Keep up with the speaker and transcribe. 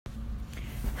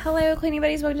Hello, cleaning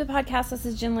buddies. Welcome to the podcast. This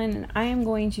is Jinlin, and I am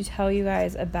going to tell you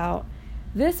guys about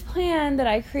this plan that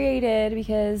I created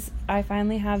because I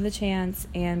finally have the chance,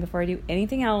 and before I do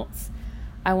anything else,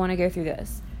 I want to go through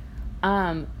this.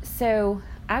 So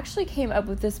I actually came up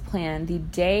with this plan the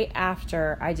day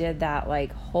after I did that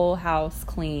whole house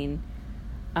clean,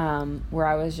 where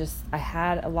I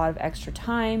had a lot of extra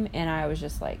time, and I was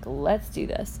just like, let's do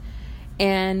this.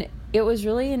 And it was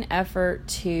really an effort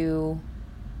to,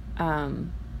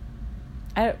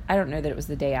 I don't know that it was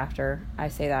the day after I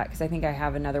say that, because I think I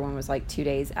have another one was 2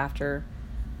 days after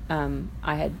I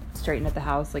had straightened up the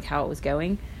house, how it was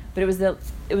going. But it was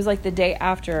the day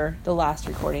after the last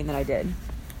recording that I did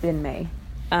in May.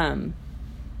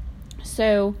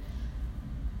 So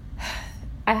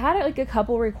I had a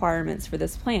couple requirements for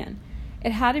this plan.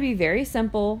 It had to be very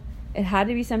simple. It had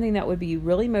to be something that would be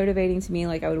really motivating to me,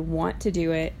 I would want to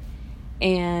do it.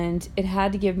 And it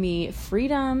had to give me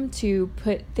freedom to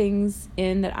put things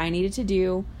in that I needed to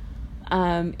do.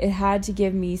 It had to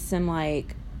give me some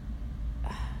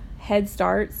head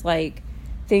starts,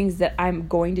 things that I'm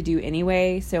going to do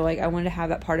anyway. So I wanted to have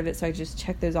that part of it, so I just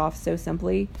checked those off so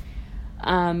simply.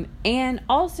 And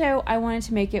also I wanted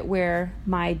to make it where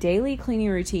my daily cleaning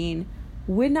routine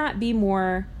would not be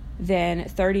more than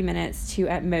 30 minutes to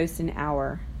at most an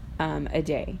hour a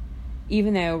day.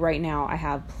 Even though right now I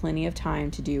have plenty of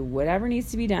time to do whatever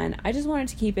needs to be done, I just wanted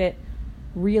to keep it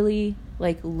really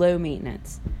low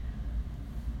maintenance.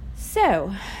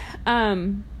 So, I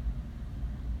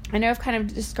know I've kind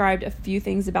of described a few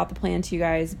things about the plan to you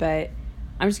guys, but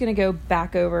I'm just going to go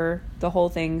back over the whole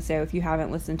thing. So if you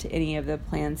haven't listened to any of the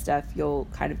plan stuff, you'll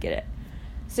kind of get it.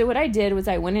 So what I did was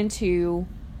I went into,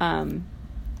 in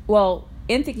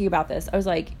thinking about this, I was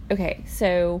like, okay,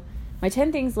 so my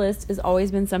 10 things list has always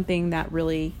been something that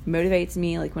really motivates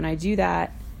me. When I do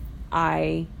that,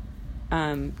 I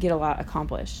get a lot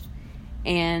accomplished.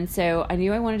 And so I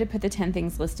knew I wanted to put the 10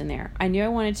 things list in there. I knew I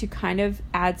wanted to kind of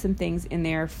add some things in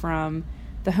there from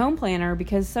the home planner,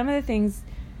 because some of the things,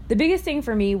 the biggest thing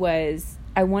for me was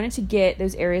I wanted to get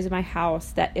those areas of my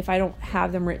house that if I don't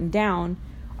have them written down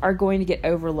are going to get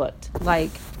overlooked,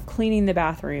 like cleaning the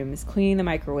bathrooms, cleaning the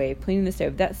microwave, cleaning the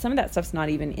stove. Some of that stuff's not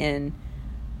even in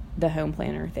the home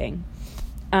planner thing.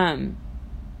 I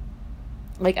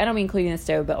don't mean cleaning the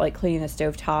stove, but cleaning the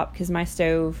stove top, because my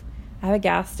stove, I have a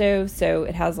gas stove, so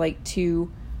it has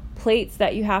 2 plates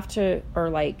that you have to,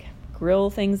 or grill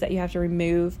things that you have to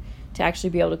remove to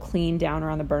actually be able to clean down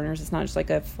around the burners. It's not just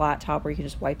a flat top where you can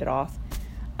just wipe it off.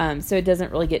 So it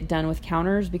doesn't really get done with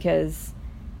counters, because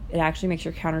it actually makes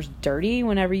your counters dirty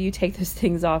whenever you take those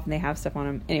things off and they have stuff on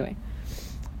them. Anyway,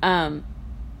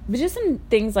 but just some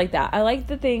things like that. I like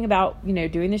the thing about,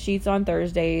 doing the sheets on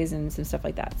Thursdays and some stuff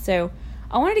like that. So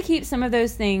I wanted to keep some of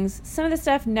those things. Some of the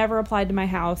stuff never applied to my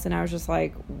house, and I was just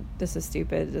like, this is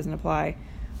stupid. It doesn't apply.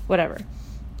 Whatever.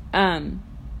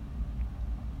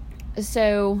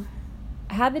 So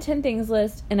I had the 10 things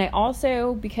list, and I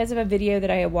also, because of a video that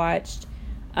I had watched,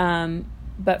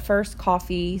 But First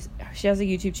Coffee, she has a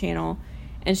YouTube channel,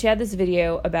 and she had this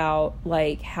video about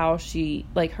how she,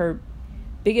 her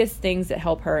biggest things that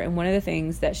help her. And one of the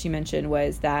things that she mentioned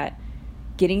was that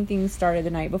getting things started the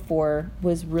night before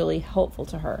was really helpful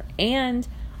to her. And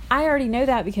I already know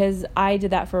that because I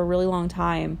did that for a really long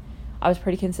time. I was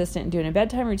pretty consistent in doing a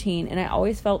bedtime routine, and I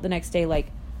always felt the next day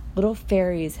little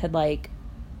fairies had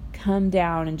come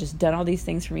down and just done all these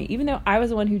things for me. Even though I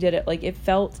was the one who did it, it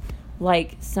felt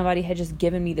like somebody had just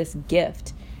given me this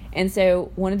gift. And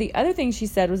so one of the other things she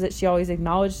said was that she always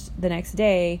acknowledged the next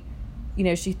day,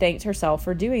 she thanked herself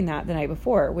for doing that the night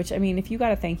before, which, if you got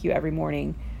to thank you every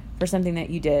morning for something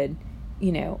that you did,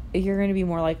 you're going to be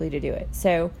more likely to do it.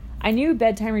 So I knew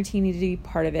bedtime routine needed to be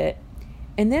part of it.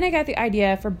 And then I got the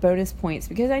idea for bonus points,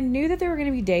 because I knew that there were going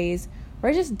to be days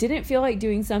where I just didn't feel like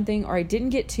doing something, or I didn't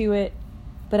get to it,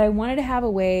 but I wanted to have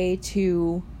a way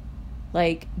to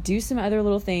do some other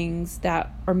little things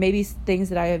that, or maybe things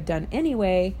that I have done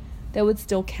anyway that would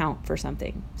still count for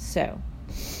something. So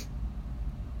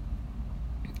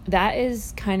that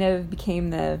is kind of became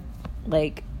the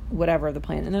whatever of the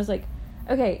plan. And I was like,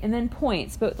 okay, and then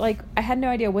points, but I had no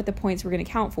idea what the points were going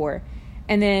to count for.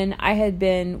 And then I had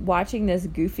been watching this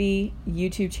goofy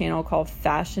YouTube channel called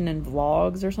Fashion and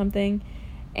Vlogs or something,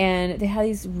 and they had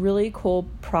these really cool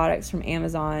products from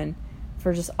Amazon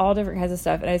for just all different kinds of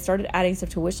stuff. And I started adding stuff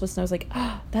to a wish list, and I was like,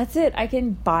 oh, that's it. I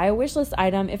can buy a wish list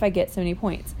item if I get so many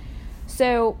points.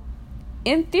 So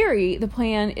in theory, the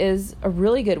plan is a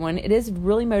really good one. It is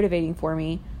really motivating for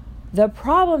me. The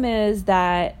problem is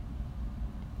that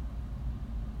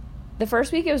the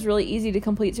first week it was really easy to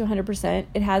complete to 100%.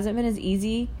 It hasn't been as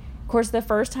easy course, the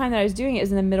first time that I was doing it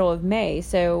was in the middle of May,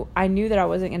 so I knew that I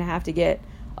wasn't going to have to get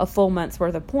a full month's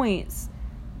worth of points.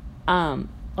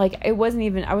 I wasn't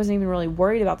even really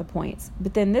worried about the points.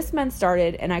 But then this month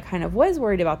started, and I kind of was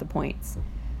worried about the points.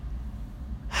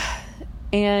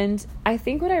 And I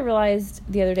think what I realized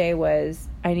the other day was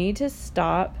I need to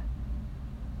stop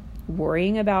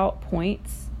worrying about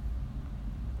points.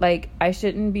 Like, I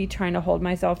shouldn't be trying to hold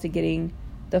myself to getting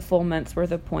the full month's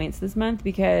worth of points this month,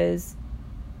 because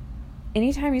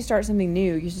anytime you start something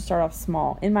new, you should start off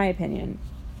small, in my opinion.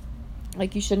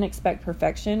 Like, you shouldn't expect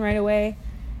perfection right away.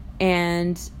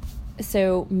 And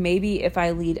so maybe if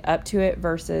I lead up to it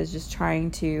versus just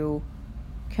trying to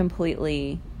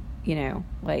completely,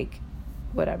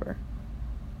 whatever,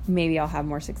 maybe I'll have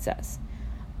more success.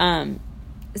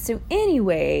 So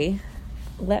anyway,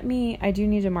 I do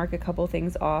need to mark a couple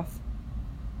things off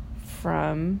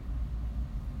from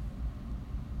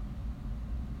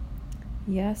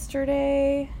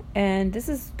yesterday, and this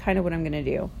is kind of what I'm going to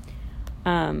do.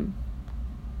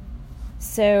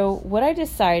 So what I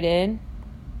decided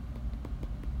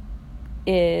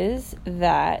is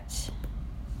that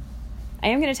I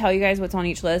am going to tell you guys what's on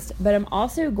each list, but I'm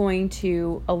also going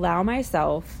to allow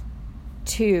myself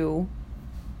to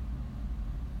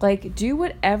do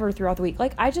whatever throughout the week.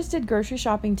 Like, I just did grocery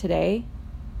shopping today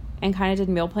and kind of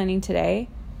did meal planning today,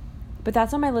 but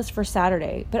that's on my list for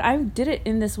Saturday. But I did it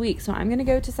in this week, so I'm going to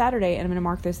go to Saturday and I'm going to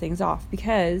mark those things off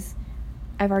because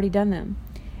I've already done them.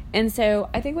 And so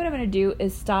I think what I'm going to do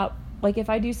is stop, if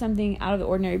I do something out of the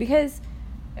ordinary, because,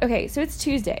 okay, so it's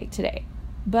Tuesday today,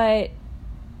 but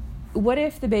what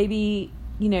if the baby,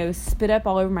 spit up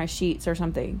all over my sheets or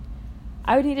something?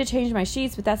 I would need to change my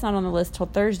sheets, but that's not on the list till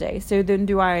Thursday. So then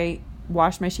do I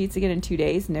wash my sheets again in 2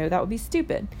 days? No, that would be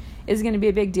stupid. Is it going to be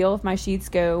a big deal if my sheets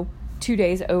go 2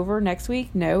 days over next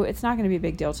week? No, it's not going to be a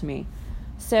big deal to me.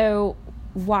 So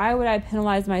why would I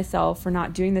penalize myself for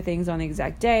not doing the things on the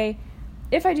exact day?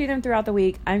 If I do them throughout the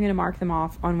week, I'm going to mark them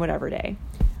off on whatever day.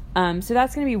 So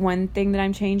that's going to be one thing that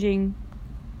I'm changing.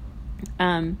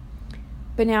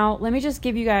 But now let me just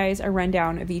give you guys a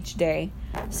rundown of each day.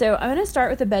 So I'm going to start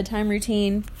with the bedtime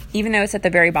routine, even though it's at the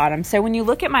very bottom. So when you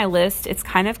look at my list, it's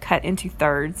kind of cut into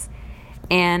thirds.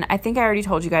 And I think I already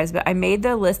told you guys, but I made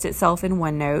the list itself in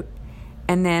OneNote.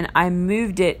 And then I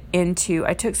moved it into,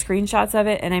 I took screenshots of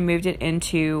it and I moved it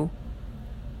into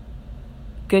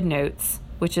GoodNotes,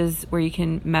 which is where you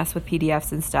can mess with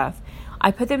PDFs and stuff.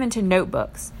 I put them into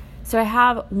notebooks. So I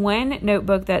have one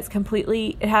notebook that's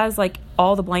it has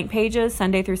all the blank pages,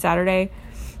 Sunday through Saturday.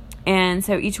 And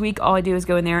so each week, all I do is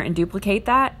go in there and duplicate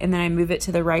that. And then I move it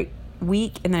to the right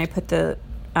week. And then I put the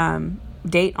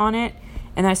date on it.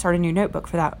 And then I start a new notebook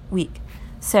for that week.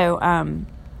 So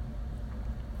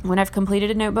when I've completed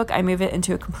a notebook, I move it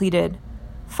into a completed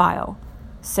file.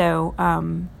 So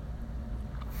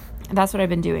that's what I've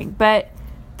been doing. But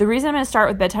the reason I'm going to start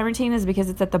with bedtime routine is because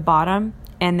it's at the bottom,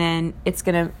 and then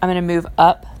I'm going to move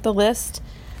up the list.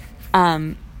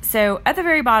 So at the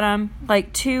very bottom,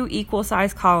 2 equal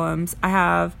size columns, I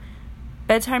have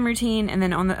bedtime routine, and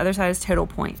then on the other side is total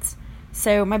points.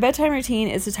 So my bedtime routine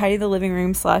is to tidy the living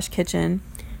room / kitchen,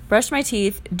 brush my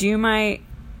teeth, do my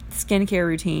skincare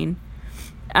routine,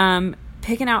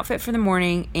 pick an outfit for the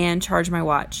morning, and charge my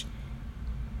watch.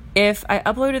 If I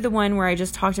uploaded the one where I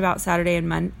just talked about Sunday and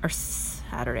Monday,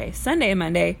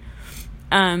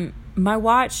 my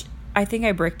watch, I think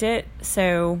I bricked it,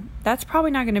 so that's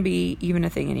probably not going to be even a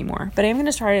thing anymore. But I'm going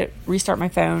to try to restart my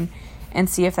phone and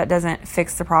see if that doesn't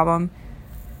fix the problem.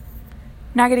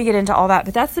 Not going to get into all that,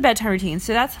 but that's the bedtime routine.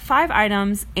 So that's 5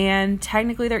 items, and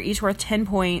technically they're each worth 10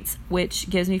 points, which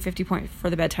gives me 50 points for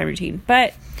the bedtime routine.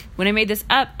 But when I made this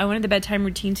up, I wanted the bedtime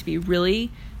routine to be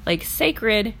really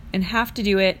sacred and have to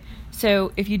do it.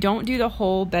 So if you don't do the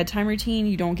whole bedtime routine,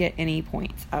 you don't get any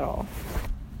points at all.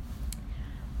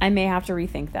 I may have to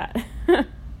rethink that.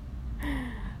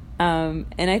 And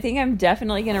I think I'm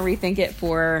definitely going to rethink it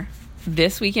for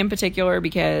this week in particular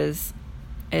because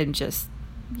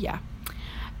yeah.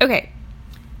 Okay.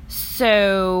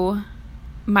 So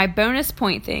my bonus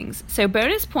point things. So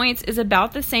bonus points is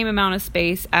about the same amount of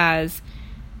space as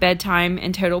bedtime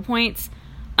and total points.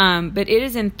 But it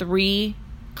is in 3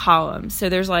 columns. So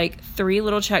there's 3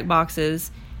 little check boxes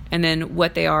and then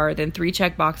what they are, then 3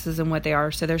 check boxes and what they are.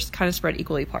 So they're kind of spread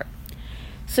equally apart.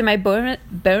 So my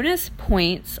bonus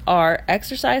points are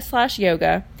exercise /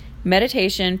 yoga,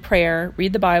 meditation, prayer,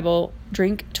 read the Bible,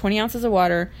 drink 20 ounces of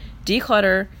water,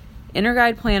 declutter, inner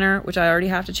guide planner, which I already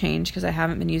have to change because I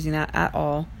haven't been using that at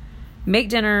all, make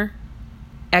dinner,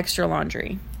 extra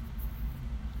laundry.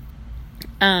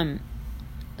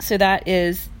 So that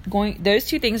is those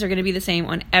two things are going to be the same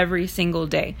on every single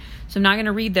day. So I'm not going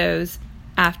to read those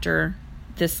after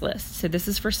this list. So this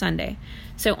is for Sunday.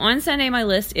 So on Sunday, my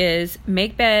list is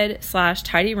make bed /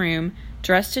 tidy room,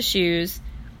 dress to shoes.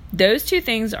 Those two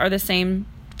things are the same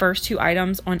first two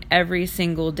items on every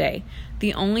single day.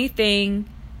 The only thing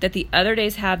that the other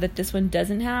days have that this one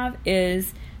doesn't have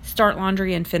is start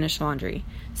laundry and finish laundry.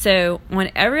 So on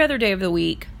every other day of the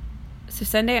week, so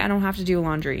Sunday, I don't have to do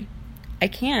laundry. I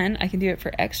can do it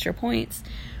for extra points,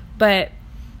 but,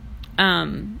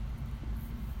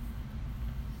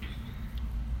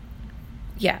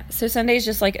 yeah, so Sunday is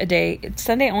just like a day.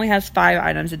 Sunday only has 5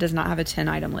 items. It does not have a 10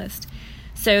 item list.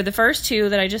 So the first 2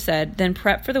 that I just said, then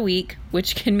prep for the week,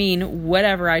 which can mean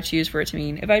whatever I choose for it to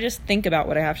mean. If I just think about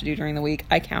what I have to do during the week,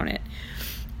 I count it.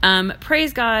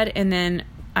 Praise God. And then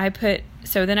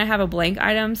then I have a blank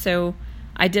item. So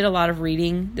I did a lot of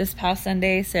reading this past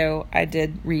Sunday. So I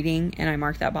did reading and I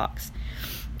marked that box.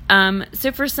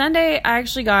 So for Sunday, I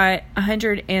actually got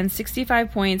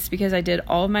 165 points because I did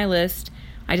all of my list.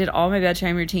 I did all my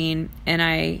bedtime routine, and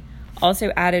I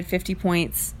also added 50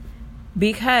 points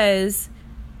because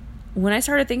when I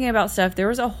started thinking about stuff, there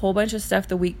was a whole bunch of stuff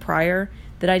the week prior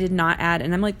that I did not add,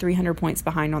 and I'm like 300 points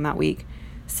behind on that week.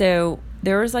 So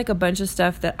there was like a bunch of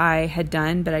stuff that I had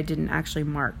done, but I didn't actually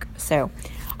mark. So,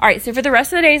 all right. So for the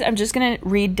rest of the days, I'm just going to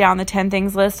read down the 10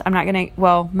 things list. I'm not going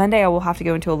to, Monday I will have to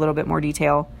go into a little bit more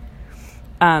detail.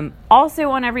 Also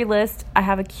on every list, I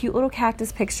have a cute little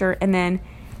cactus picture, and then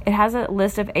it has a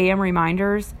list of AM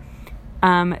reminders.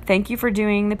 Thank you for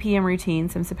doing the PM routine.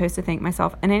 So I'm supposed to thank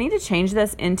myself. And I need to change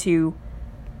this into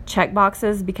check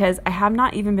boxes because I have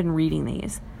not even been reading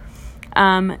these.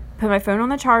 Put my phone on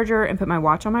the charger and put my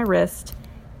watch on my wrist,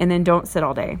 and then don't sit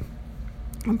all day.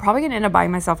 I'm probably going to end up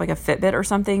buying myself like a Fitbit or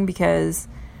something because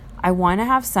I want to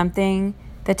have something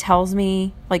that tells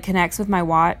me, like connects with my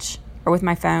watch or with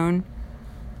my phone.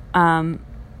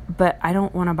 But I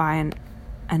don't want to buy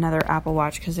another Apple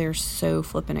Watch because they're so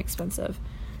flippin' expensive.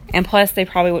 And plus, they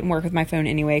probably wouldn't work with my phone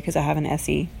anyway because I have an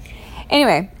SE.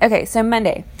 Anyway, okay, so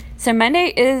Monday. So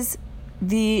Monday is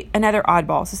another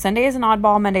oddball. So Sunday is an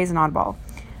oddball, Monday is an oddball.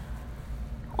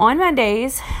 On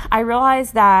Mondays, I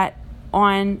realized that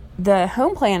on the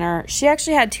home planner, she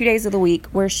actually had 2 days of the week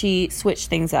where she switched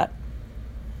things up.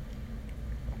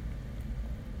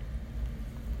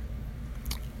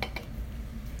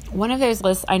 One of those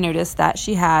lists, I noticed that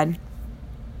she had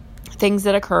things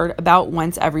that occurred about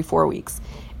once every 4 weeks.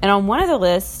 And on one of the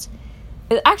lists,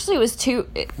 it was 2.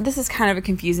 This is kind of a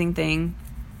confusing thing.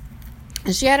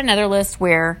 And she had another list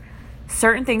where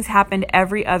certain things happened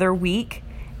every other week.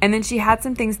 And then she had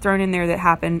some things thrown in there that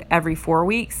happened every 4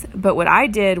 weeks. But what I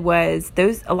did was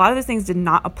a lot of those things did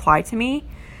not apply to me.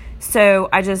 So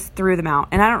I just threw them out.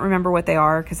 And I don't remember what they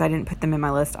are because I didn't put them in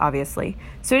my list, obviously.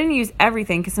 So I didn't use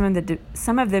everything because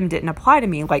some of them didn't apply to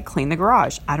me, like clean the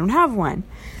garage. I don't have one.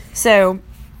 So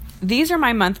these are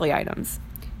my monthly items.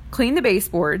 Clean the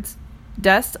baseboards,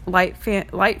 dust light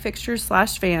fixtures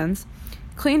 / fans,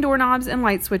 clean doorknobs and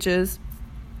light switches,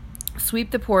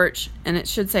 sweep the porch, and it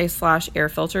should say / air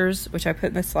filters, which I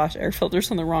put the / air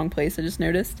filters on the wrong place, I just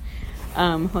noticed.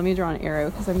 Let me draw an arrow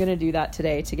because I'm going to do that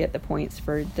today to get the points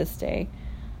for this day.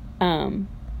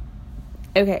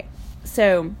 Okay,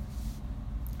 so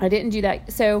I didn't do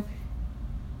that. So,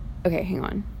 okay, hang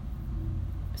on.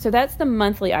 So that's the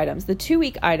monthly items. The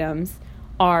 2-week items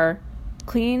are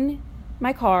clean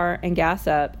my car and gas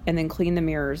up and then clean the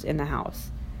mirrors in the house.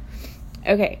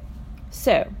 Okay,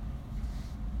 so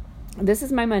this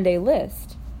is my Monday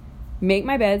list. Make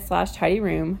my bed / tidy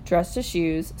room, dress to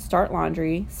shoes, start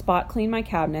laundry, spot clean my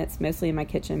cabinets, mostly in my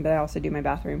kitchen, but I also do my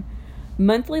bathroom.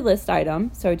 Monthly list item,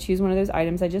 so I would choose one of those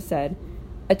items I just said.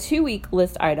 A 2-week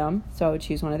list item, so I would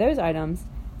choose one of those items.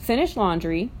 Finish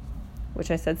laundry,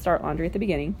 which I said start laundry at the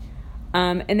beginning.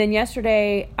 And then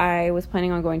yesterday I was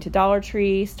planning on going to Dollar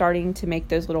Tree, starting to make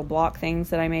those little block things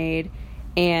that I made.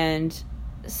 And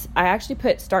I actually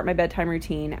put start my bedtime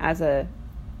routine as a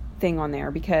thing on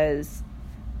there because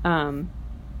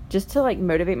just to like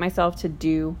motivate myself to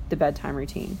do the bedtime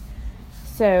routine.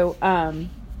 So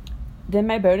then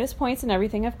my bonus points and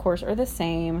everything, of course, are the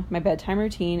same. My bedtime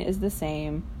routine is the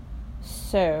same.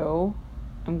 So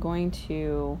I'm going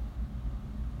to...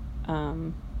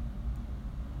 and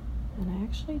I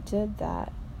actually did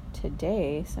that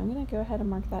today, so I'm going to go ahead and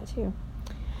mark that too.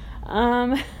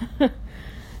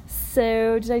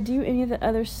 So did I do any of the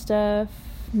other stuff?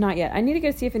 Not yet. I need to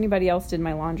go see if anybody else did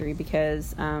my laundry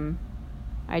because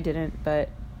I didn't, but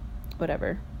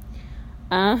whatever.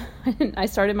 I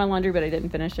started my laundry, but I didn't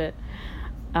finish it.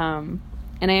 And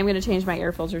I am going to change my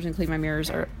air filters and clean my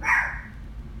mirrors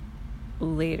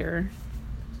later.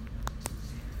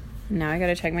 Now I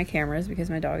gotta check my cameras because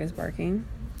my dog is barking.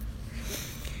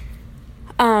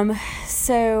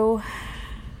 So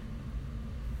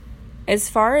as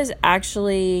far as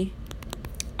actually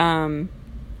doing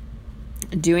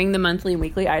the monthly and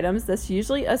weekly items, that's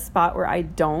usually a spot where I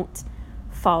don't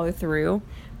follow through.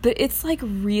 But it's like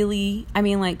really, I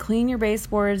mean, like clean your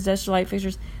baseboards, dust your light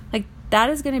fixtures. Like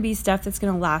that is going to be stuff that's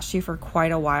going to last you for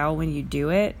quite a while when you do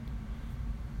it.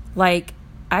 Like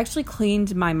I actually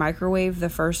cleaned my microwave the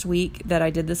first week that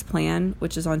I did this plan,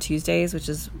 which is on Tuesdays, which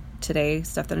is today,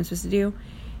 stuff that I'm supposed to do.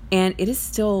 And it is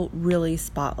still really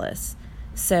spotless.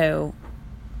 So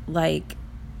like,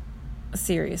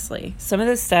 seriously, some of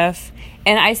this stuff,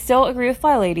 and I still agree with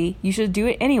Fly Lady, you should do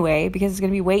it anyway because it's going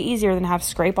to be way easier than have to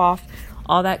scrape off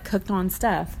all that cooked on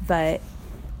stuff. But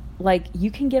like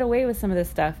you can get away with some of this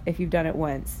stuff if you've done it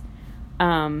once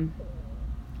in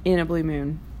a blue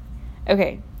moon.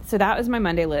 Okay, so that was my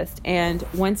Monday list. And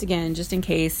once again, just in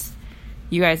case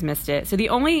you guys missed it, so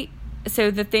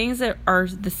the things that are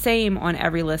the same on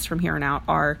every list from here on out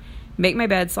are make my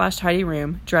bed / tidy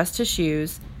room, dress to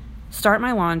shoes, start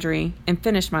my laundry, and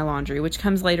finish my laundry, which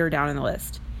comes later down in the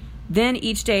list. Then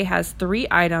each day has 3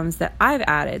 items that I've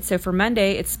added. So for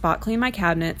Monday, it's spot clean my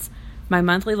cabinets, my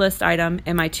monthly list item,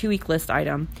 and my 2-week list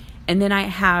item. And then I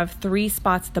have 3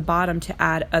 spots at the bottom to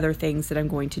add other things that I'm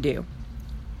going to do.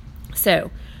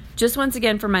 So just once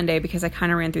again for Monday, because I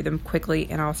kind of ran through them quickly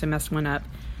and I also messed one up.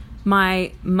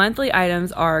 My monthly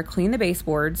items are clean the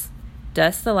baseboards,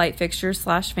 dust the light fixtures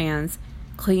 / fans,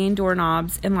 clean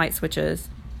doorknobs and light switches,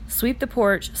 sweep the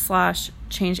porch /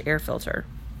 change air filter.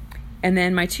 And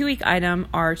then my 2-week item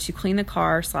are to clean the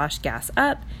car / gas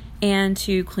up and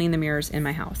to clean the mirrors in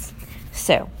my house.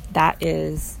 So that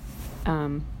is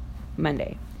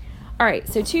Monday. All right,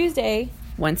 so Tuesday,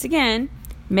 once again,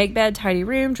 make bed, tidy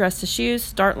room, dress to shoes,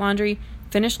 start laundry,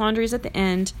 finish laundries at the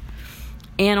end.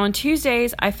 And on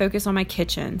Tuesdays, I focus on my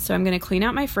kitchen. So I'm going to clean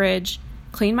out my fridge,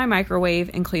 clean my microwave,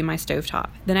 and clean my stovetop.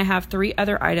 Then I have 3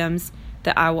 other items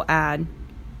that I will add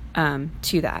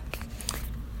to that.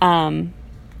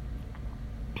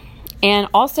 And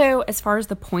also, as far as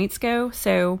the points go,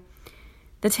 so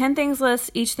the 10 things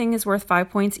list, each thing is worth 5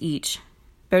 points each.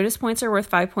 Bonus points are worth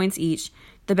 5 points each.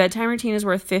 The bedtime routine is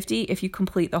worth 50 if you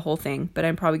complete the whole thing, but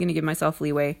I'm probably going to give myself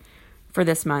leeway for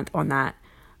this month on that.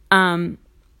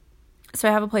 So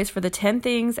I have a place for the 10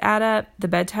 things add up, the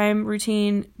bedtime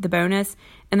routine, the bonus,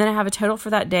 and then I have a total for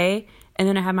that day, and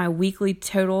then I have my weekly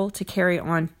total to carry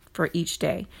on for each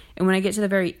day. And when I get to the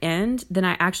very end, then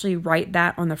I actually write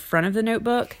that on the front of the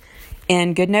notebook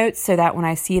in GoodNotes so that when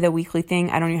I see the weekly thing,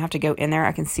 I don't even have to go in there.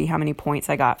 I can see how many points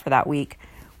I got for that week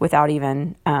without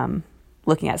even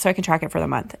looking at it. So I can track it for the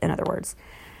month, in other words.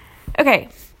 Okay,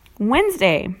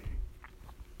 Wednesday.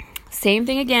 Same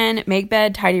thing again, make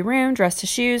bed, tidy room, dress to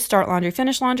shoes, start laundry,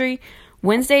 finish laundry.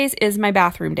 Wednesdays is my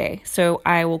bathroom day. So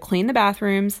I will clean the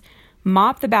bathrooms,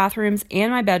 mop the bathrooms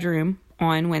and my bedroom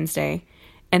on Wednesday.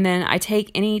 And then I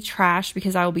take any trash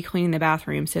because I will be cleaning the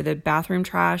bathroom. So the bathroom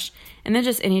trash and then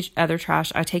just any other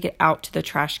trash, I take it out to the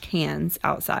trash cans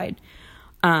outside.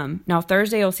 Now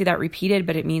Thursday you'll see that repeated,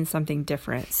 but it means something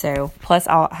different. So plus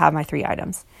I'll have my 3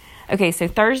 items. Okay, so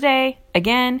Thursday,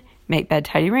 again, make bed,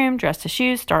 tidy room, dress to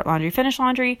shoes, start laundry, finish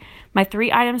laundry. My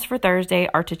 3 items for Thursday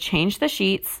are to change the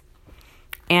sheets.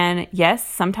 And yes,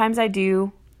 sometimes I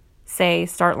do say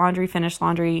start laundry, finish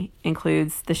laundry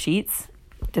includes the sheets.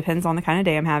 Depends on the kind of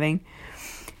day I'm having.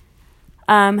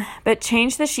 But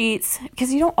change the sheets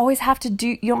because you don't always have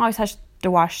to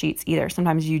wash sheets either.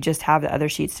 Sometimes you just have the other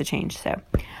sheets to change. So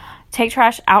take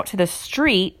trash out to the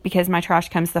street because my trash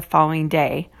comes the following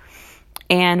day.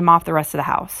 And mop the rest of the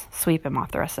house. Sweep and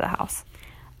mop the rest of the house.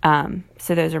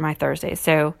 So those are my Thursdays.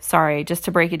 So sorry, just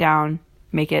to break it down,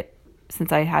 make it,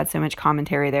 since I had so much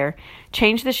commentary there.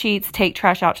 Change the sheets, take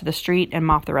trash out to the street, and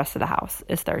mop the rest of the house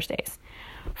is Thursdays.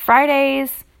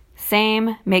 Fridays,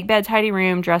 same, make bed, tidy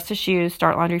room, dress to shoes,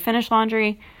 start laundry, finish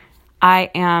laundry.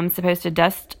 I am supposed to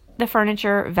dust the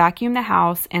furniture, vacuum the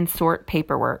house, and sort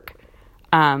paperwork.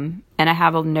 And I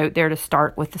have a note there to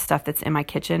start with the stuff that's in my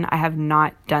kitchen. I have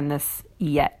not done this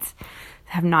yet.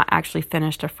 I have not actually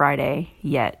finished a Friday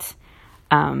yet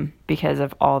because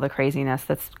of all the craziness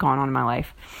that's gone on in my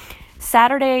life.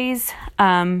 Saturdays,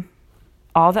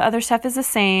 all the other stuff is the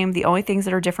same. The only things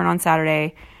that are different on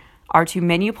Saturday are to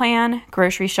menu plan,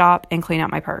 grocery shop, and clean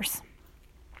out my purse.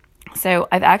 So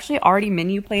I've actually already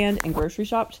menu planned and grocery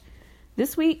shopped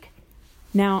this week.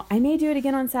 Now, I may do it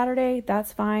again on Saturday.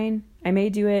 That's fine. I may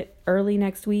do it early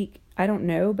next week. I don't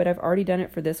know, but I've already done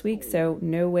it for this week, so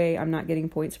no way I'm not getting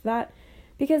points for that.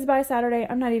 Because by Saturday,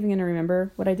 I'm not even going to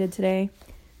remember what I did today.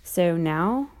 So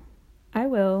now I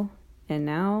will. And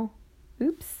now,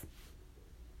 oops,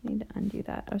 I need to undo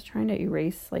that. I was trying to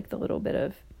erase like the little bit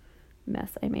of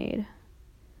mess I made.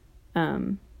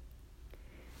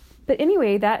 But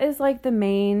anyway, that is like the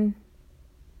main,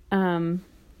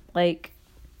 like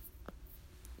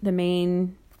the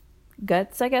main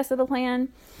guts, I guess, of the plan.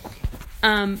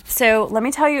 So let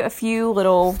me tell you a few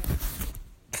little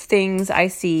things I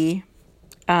see,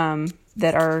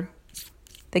 that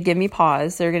give me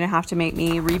pause. They're going to have to make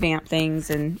me revamp things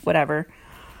and whatever.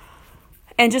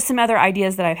 And just some other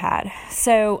ideas that I've had.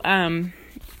 So,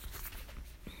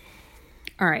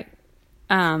 all right.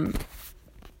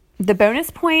 The bonus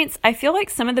points, I feel like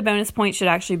some of the bonus points should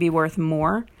actually be worth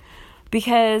more,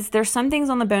 because there's some things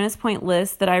on the bonus point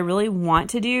list that I really want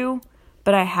to do,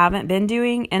 but I haven't been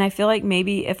doing. And I feel like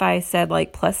maybe if I said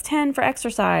like plus 10 for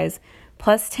exercise,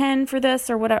 plus 10 for this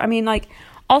or whatever. I mean, like,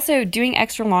 also doing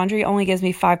extra laundry only gives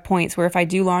me 5 points, where if I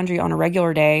do laundry on a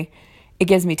regular day, it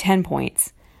gives me 10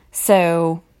 points.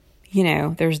 So,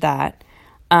 there's that.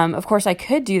 Of course, I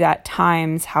could do that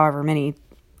times however many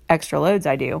extra loads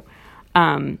I do.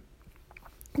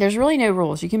 There's really no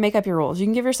rules. You can make up your rules. You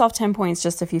can give yourself 10 points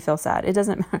just if you feel sad. It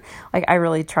doesn't matter. Like, I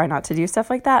really try not to do stuff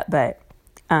like that, but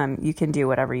you can do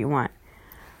whatever you want.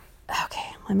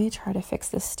 Okay, let me try to fix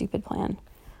this stupid plan.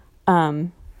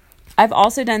 I've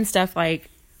also done stuff like,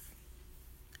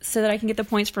 so that I can get the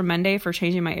points for Monday for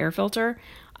changing my air filter.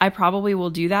 I probably will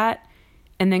do that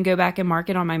and then go back and mark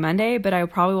it on my Monday, but I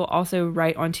probably will also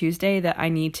write on Tuesday that I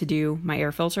need to do my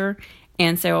air filter.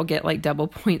 And so I'll get like double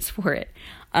points for it.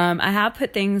 I have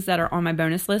put things that are on my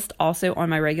bonus list also on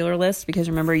my regular list, because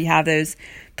remember, you have those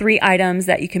 3 items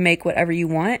that you can make whatever you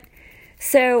want.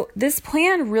 So this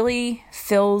plan really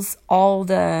fills ticks all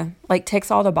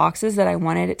the boxes that I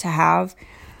wanted it to have.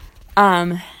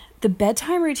 The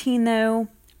bedtime routine though,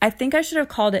 I think I should have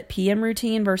called it PM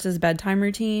routine versus bedtime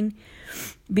routine,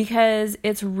 because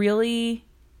I should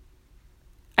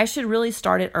really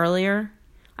start it earlier.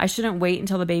 I shouldn't wait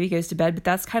until the baby goes to bed, but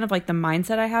that's kind of like the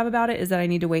mindset I have about it, is that I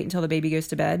need to wait until the baby goes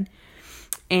to bed,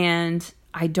 and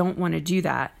I don't want to do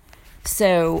that.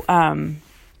 So,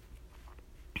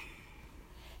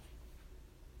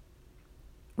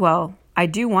 well, I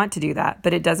do want to do that,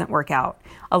 but it doesn't work out.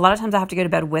 A lot of times I have to go to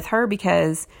bed with her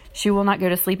because she will not go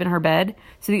to sleep in her bed.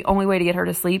 So the only way to get her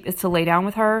to sleep is to lay down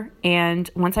with her. And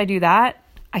once I do that,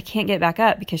 I can't get back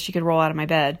up because she could roll out of my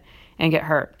bed and get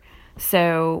hurt.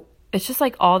 So it's just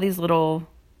like all these little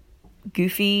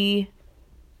goofy,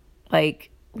 like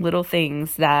little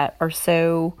things that are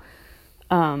so,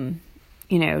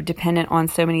 dependent on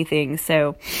so many things.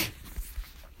 So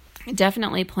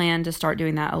definitely plan to start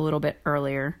doing that a little bit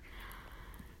earlier.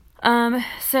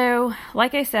 So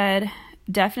like I said,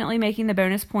 definitely making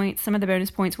some of the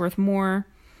bonus points worth more,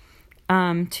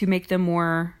 to make them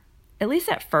more, at least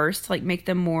at first, like make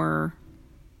them more,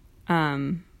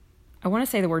 I want to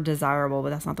say the word desirable,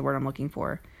 but that's not the word I'm looking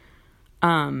for.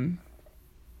 Yeah,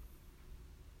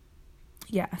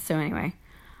 so anyway,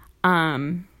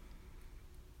 and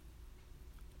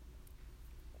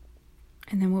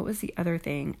then what was the other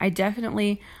thing? I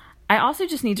also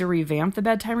just need to revamp the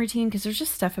bedtime routine, because there's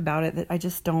just stuff about it that I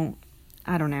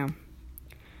don't know.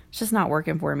 It's just not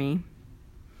working for me.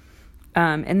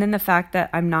 And then the fact that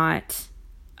I'm not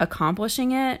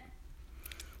accomplishing it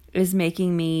is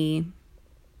making me,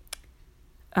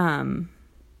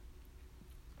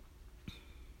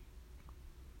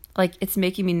 it's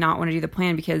making me not want to do the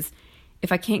plan, because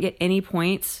if I can't get any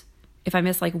points, if I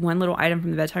miss like one little item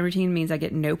from the bedtime routine, means I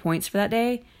get no points for that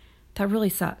day. That really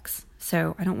sucks.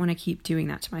 So I don't want to keep doing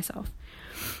that to myself.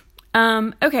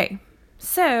 Okay.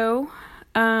 So,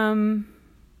 I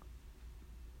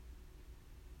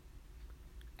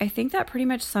think that pretty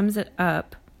much sums it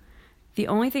up. The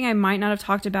only thing I might not have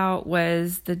talked about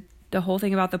was the whole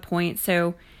thing about the points.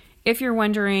 So if you're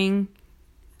wondering,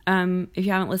 if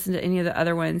you haven't listened to any of the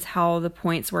other ones, how the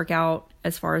points work out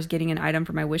as far as getting an item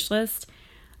for my wish list.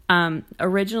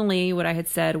 Originally what I had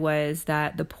said was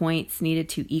that the points needed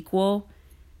to equal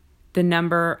the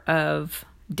number of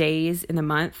days in the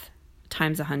month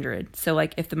times 100. So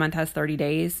like if the month has 30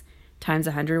 days, times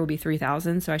 100 will be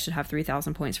 3,000. So I should have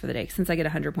 3,000 points for the day, since I get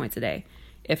 100 points a day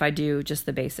if I do just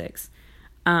the basics.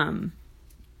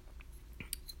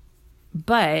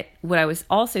 But what I was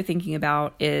also thinking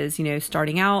about is,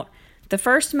 starting out the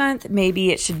first month,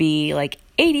 maybe it should be like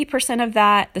 80% of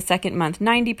that, the second month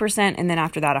 90%, and then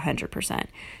after that 100%,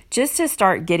 just to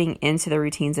start getting into the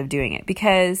routines of doing it.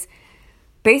 Because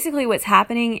basically what's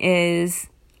happening is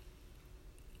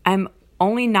I'm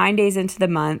only 9 days into the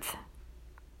month.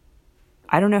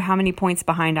 I don't know how many points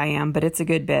behind I am, but it's a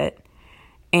good bit.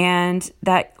 And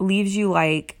that leaves you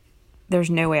like, there's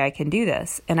no way I can do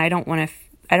this. And I don't want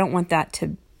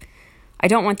I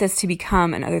don't want this to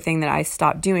become another thing that I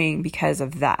stop doing because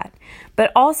of that.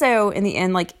 But also in the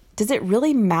end, like, does it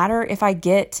really matter if I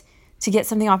get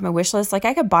something off my wish list? Like,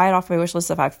 I could buy it off my wish list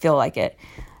if I feel like it.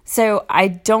 So I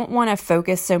don't want to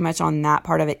focus so much on that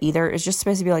part of it either. It's just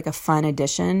supposed to be like a fun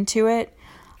addition to it.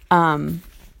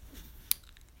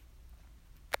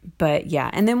 But yeah.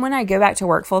 And then when I go back to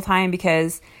work full time,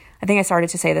 because I think I started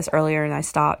to say this earlier and I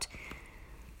stopped.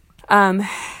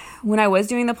 When I was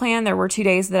doing the plan, there were 2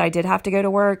 days that I did have to go to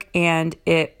work, and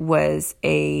it was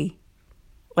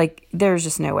there's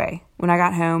just no way. When I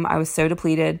got home, I was so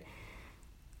depleted.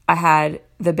 I had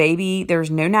the baby. There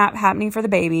was no nap happening for the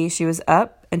baby. She was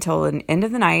up until the end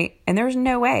of the night, and there was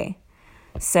no way.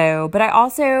 So, but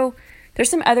there's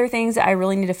some other things that I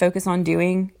really need to focus on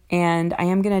doing, and I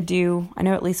am going to do, I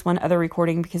know, at least one other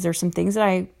recording, because there's some things that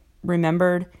I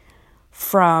remembered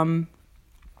from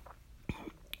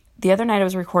the other night. I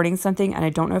was recording something, and I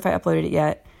don't know if I uploaded it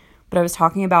yet, but I was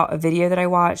talking about a video that I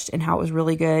watched and how it was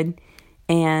really good,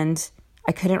 and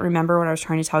I couldn't remember what I was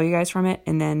trying to tell you guys from it,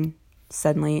 and then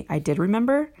suddenly I did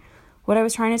remember what I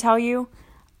was trying to tell you.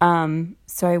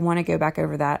 So I want to go back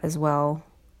over that as well.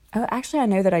 Oh, actually, I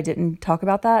know that I didn't talk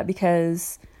about that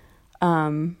because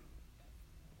I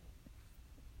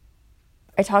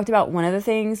talked about one of the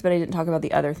things, but I didn't talk about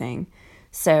the other thing.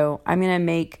 So I'm going to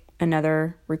make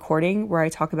another recording where I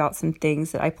talk about some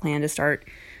things that I plan to start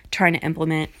trying to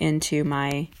implement into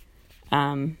my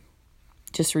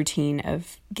just routine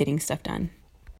of getting stuff done.